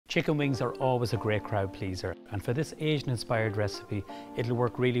Chicken wings are always a great crowd pleaser, and for this Asian-inspired recipe, it'll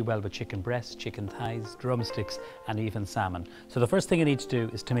work really well with chicken breasts, chicken thighs, drumsticks, and even salmon. So the first thing I need to do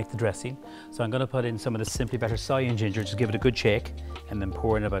is to make the dressing. So I'm going to put in some of the Simply Better soy and ginger, just give it a good shake, and then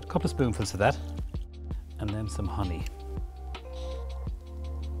pour in about a couple of spoonfuls of that, and then some honey.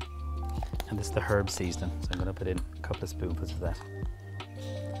 And this is the herb seasoning, so I'm going to put in a couple of spoonfuls of that.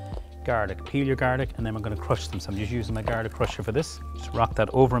 Garlic, peel your garlic, and then I'm going to crush them. So I'm just using my garlic crusher for this. Just rock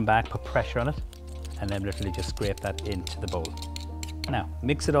that over and back, put pressure on it, and then literally just scrape that into the bowl. Now,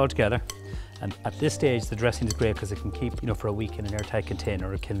 mix it all together. And at this stage, the dressing is great because it can keep, for a week in an airtight container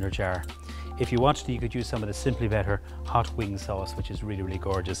or a Kinder jar. If you wanted to, you could use some of the Simply Better hot wing sauce, which is really, really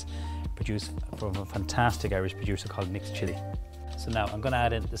gorgeous, produced from a fantastic Irish producer called Mixed Chili. So now I'm going to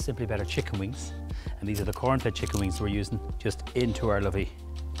add in the Simply Better chicken wings, and these are the corn-fed chicken wings we're using just into our lovely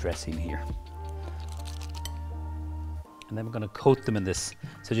dressing here. And then we're going to coat them in this.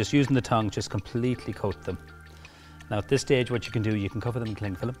 So just using the tongue, just completely coat them. Now at this stage, what you can do, you can cover them in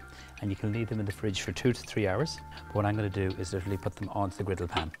cling film and you can leave them in the fridge for 2 to 3 hours. But what I'm going to do is literally put them onto the griddle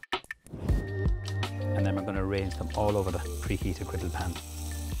pan. And then we're going to arrange them all over the preheated griddle pan.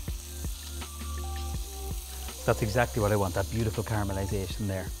 That's exactly what I want, that beautiful caramelization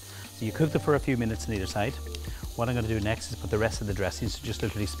there. So you cook them for a few minutes on either side. What I'm going to do next is put the rest of the dressing, so just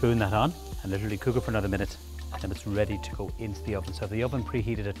literally spoon that on and literally cook it for another minute, and then it's ready to go into the oven. So the oven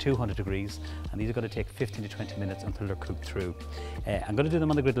preheated at 200 degrees, and these are going to take 15 to 20 minutes until they're cooked through. I'm going to do them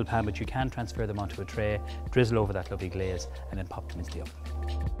on the griddle pan, but you can transfer them onto a tray, drizzle over that lovely glaze, and then pop them into the oven.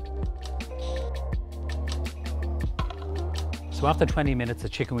 So after 20 minutes, the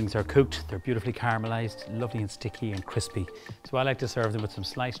chicken wings are cooked. They're beautifully caramelized, lovely and sticky and crispy. So I like to serve them with some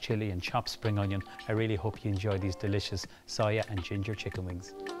sliced chili and chopped spring onion. I really hope you enjoy these delicious soya and ginger chicken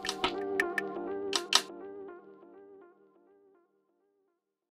wings.